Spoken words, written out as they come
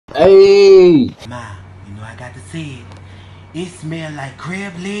Hey! Ma, you know I got to say it. It smell like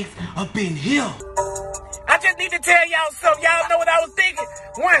crab legs up in here. I just need to tell y'all something. Y'all know what I was thinking.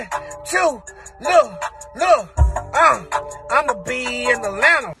 1, 2, look. I'ma be in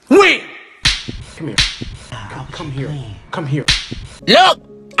Atlanta. When? Come here. Come here. Look,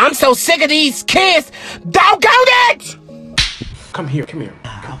 I'm so sick of these kids. Doggone it! Come here.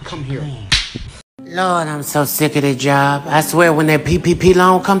 Lord, I'm so sick of this job. I swear when that PPP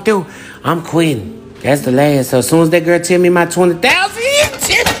loan come through, I'm quitting. That's the last. So as soon as that girl tell me my 20,000,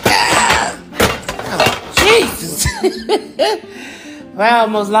 oh, Jesus. I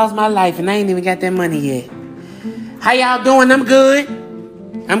almost lost my life and I ain't even got that money yet. How y'all doing? I'm good.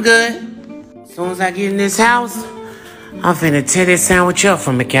 As soon as I get in this house, I'm finna tear this sandwich up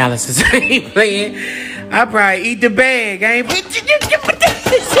from McAllister's. I ain't playing. I'll probably eat the bag. I ain't...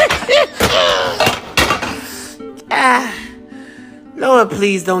 Lord,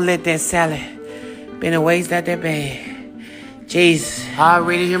 please don't let that salad been a waste out that bag. Jesus, I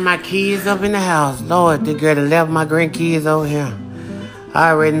already hear my kids up in the house. Lord, the girl that left my grandkids over here. I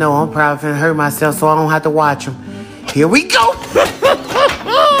already know I'm probably finna hurt myself so I don't have to watch them. Here we go.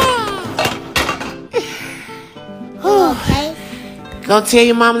 Okay. Go tell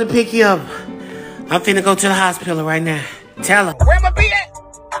your mama to pick you up. I'm finna go to the hospital right now. Tell her. Where I'ma be at?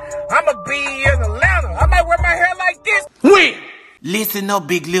 I'ma be in Atlanta. I might wear my hair like this. When? Listen up,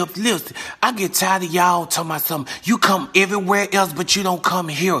 big lips, listen. I get tired of y'all talking about something. You come everywhere else, but you don't come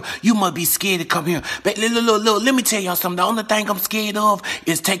here. You must be scared to come here. But look, let me tell y'all something. The only thing I'm scared of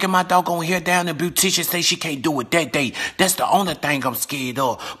is taking my doggone hair down and beautician say she can't do it that day. That's the only thing I'm scared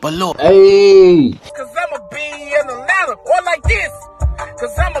of. But look. Hey! Cause I'ma be in Atlanta. Or like this.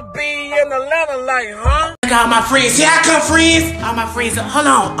 Cause I'ma be in Atlanta like, huh? I got all my friends. Here I come, friends. All my friends. Hold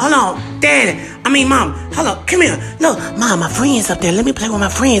on. Daddy. Mom. Hold on. Come here. Look, Mom, my friends up there. Let me play with my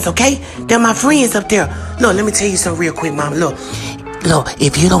friends, okay? They're my friends up there. Look, let me tell you something real quick, Mom. Look,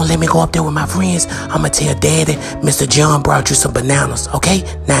 if you don't let me go up there with my friends, I'ma tell Daddy Mr. John brought you some bananas, okay?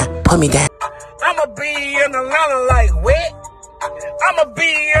 Now, put me down. I'ma be in Atlanta like wet. I'ma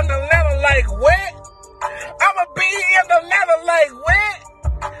be in Atlanta like wet. I'ma be in Atlanta like wet.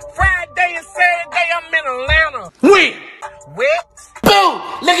 Friday and Saturday, I'm in Atlanta. When? Wet. Boo!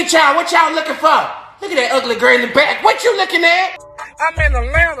 Look at y'all. What y'all looking for? Look at that ugly girl in the back. What you looking at? I'm in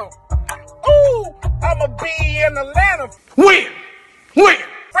Atlanta. Ooh, I'ma be in Atlanta. When?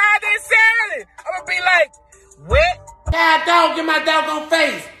 Friday and Saturday, I'ma be like wet. God, dog, get my doggone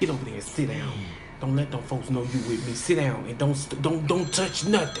face. Get over there and sit down. Don't let them folks know you with me. Sit down and don't touch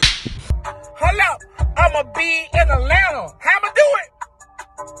nothing. Hold up, I'ma be in Atlanta. How I'ma do it?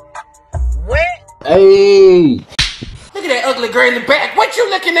 Wet. Hey! Look at that ugly girl in the back. What you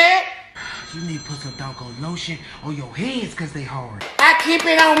looking at? You need to put some doggone lotion on your hands cause they hard. I keep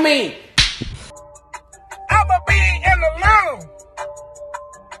it on me. I'ma be in Atlanta.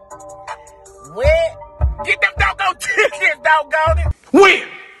 Wet. Get them doggone tickets, doggone it. When?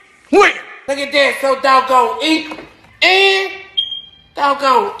 Look at that, so doggone equal. And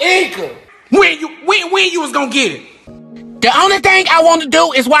doggone equal. When you was gonna get it? The only thing I want to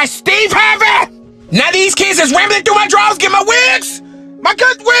do is watch Steve Harvey. Now these kids is rambling through my drawers, get my wigs. My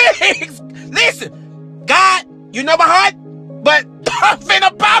good wigs. Listen, God, you know my heart, but I'm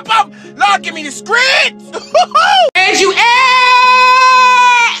finna pop up. Lord, give me the script. As you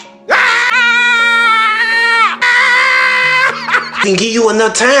can give you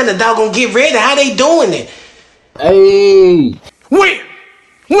enough time to doggone get ready. How they doing it? Hey! When?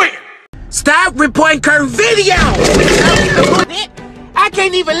 Stop reporting current video. I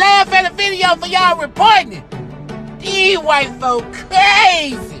can't even laugh at a video for y'all reporting it. These white folk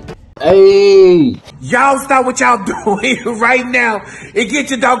crazy. Hey! Y'all stop what y'all doing right now and get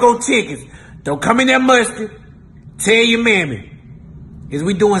your doggone tickets. Don't come in there mustard. Tell your mammy. Is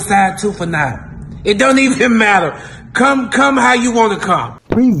we doing side 2 for now? It don't even matter. Come how you want to come.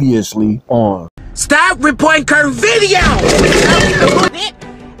 Previously on. Stop reporting current video.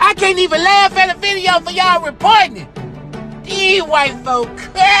 I can't even laugh at a video for y'all reporting it. These white folk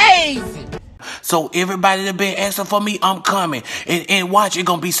crazy. So everybody that been asking for me, I'm coming. And watch, it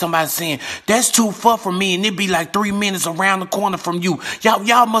gonna be somebody saying, that's too far from me, and it be like 3 minutes around the corner from you.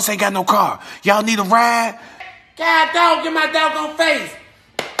 Y'all must ain't got no car. Y'all need a ride? God, dog, get my doggone face.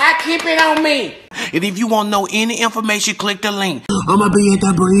 I keep it on me. And if you want to know any information, click the link. I'ma be at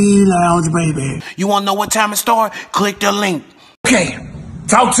the Bree Lounge, baby. You want to know what time it start? Click the link. Okay,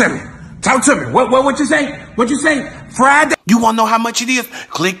 talk to me. What you say? What you say? Friday? You want to know how much it is?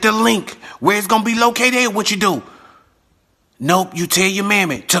 Click the link. Where it's going to be located, what you do? Nope, you tell your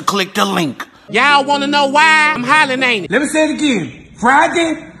mammy to click the link. Y'all want to know why I'm hollering, ain't it? Let me say it again.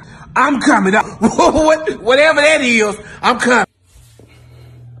 Friday? I'm coming. Whatever that is, I'm coming.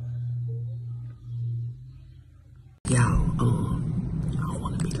 Y'all, I don't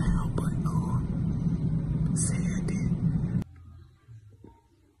want to be loud, but say I did.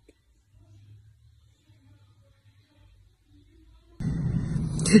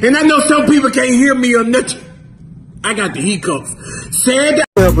 And I know some people can't hear me or nothing. I got the hiccups. Said that.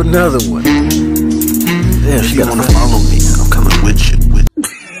 Up another one. Damn, she wanna follow me. I'm coming with you.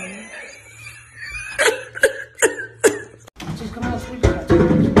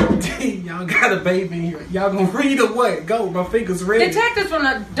 Y'all got a baby in here. Y'all gonna read or what? Go, my fingers ready. Detectives from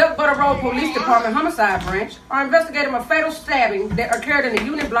the Duck Butter Road Police Department Homicide Branch are investigating a fatal stabbing that occurred in the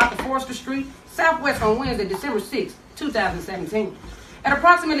unit block of Forester Street, Southwest on Wednesday, December 6, 2017. At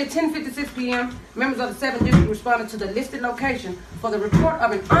approximately 10:56 p.m., members of the 7th District responded to the listed location for the report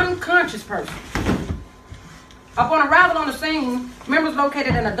of an unconscious person. Upon arrival on the scene, members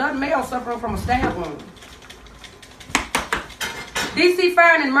located an adult male suffering from a stab wound. DC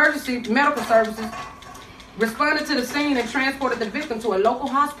Fire and Emergency Medical Services responded to the scene and transported the victim to a local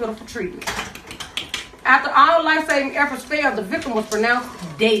hospital for treatment. After all life-saving efforts failed, the victim was pronounced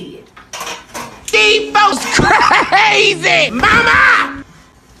dead. These folks crazy! Mama!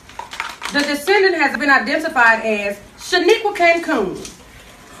 The descendant has been identified as Shaniqua Cancun,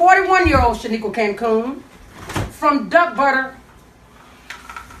 41-year-old Shaniqua Cancun, from Duck Butter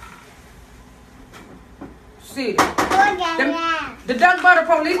City. The Duck Butter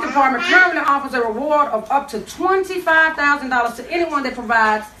Police Department currently offers a reward of up to $25,000 to anyone that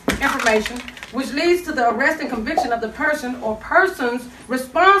provides information which leads to the arrest and conviction of the person or persons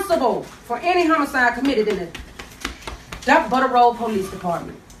responsible for any homicide committed in the Duck Butter Road Police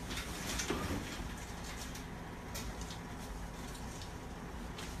Department.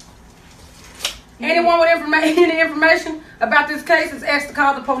 Anyone with any information about this case is asked to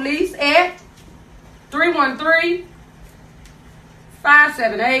call the police at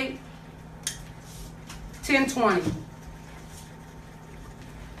 313-578-1020.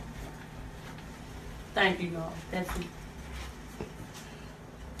 Thank you, y'all. That's it.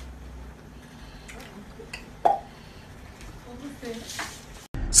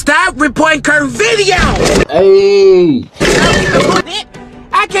 Stop reporting Kerwin video! Hey!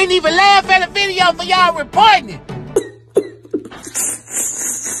 I can't even laugh at a video for y'all reporting it.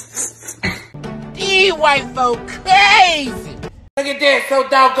 These white folk crazy. Look at that, so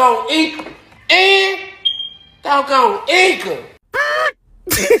doggone equal. And doggone equal.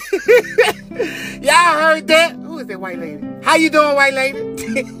 Y'all heard that? Who is that white lady? How you doing, white lady?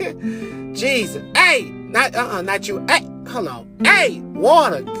 Jesus. Hey, not you. Hey, hold on. Hey,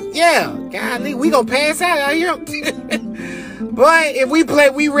 water. Yeah, golly, we gonna pass out here. Boy, if we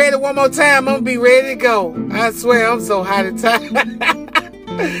read it one more time, I'm gonna be ready to go. I swear, I'm so hot and tired.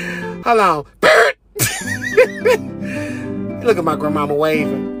 Hold on. Look at my grandmama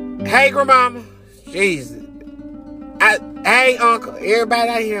waving. Hey, grandmama. Jesus. Hey, uncle. Everybody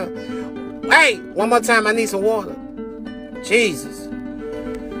out here. Hey, one more time. I need some water. Jesus.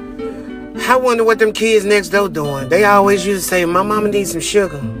 I wonder what them kids next door doing. They always used to say, my mama needs some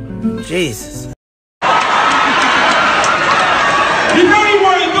sugar. Jesus. You know you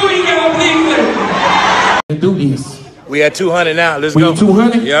want to do, you gotta please do this. We at 200 now. Let's We go.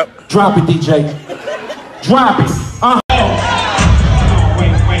 200? Yep. Drop it, DJ. Drop it.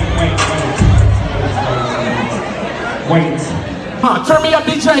 Wait. Turn me up,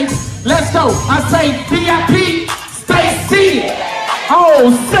 DJ. Let's go. I say VIP, stay seated.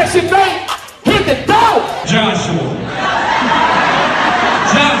 Oh, section 8, hit the door. Joshua.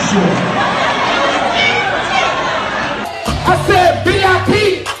 I said VIP,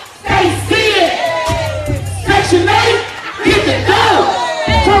 stay seated. Section 8, hit the door.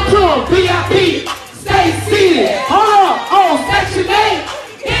 Come on, VIP, stay seated. Hold on. Oh, section 8,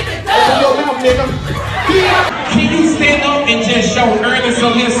 hit the door. Open your mouth, nigga. Can you stand up and just show Ernest a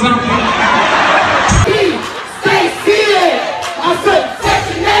little something?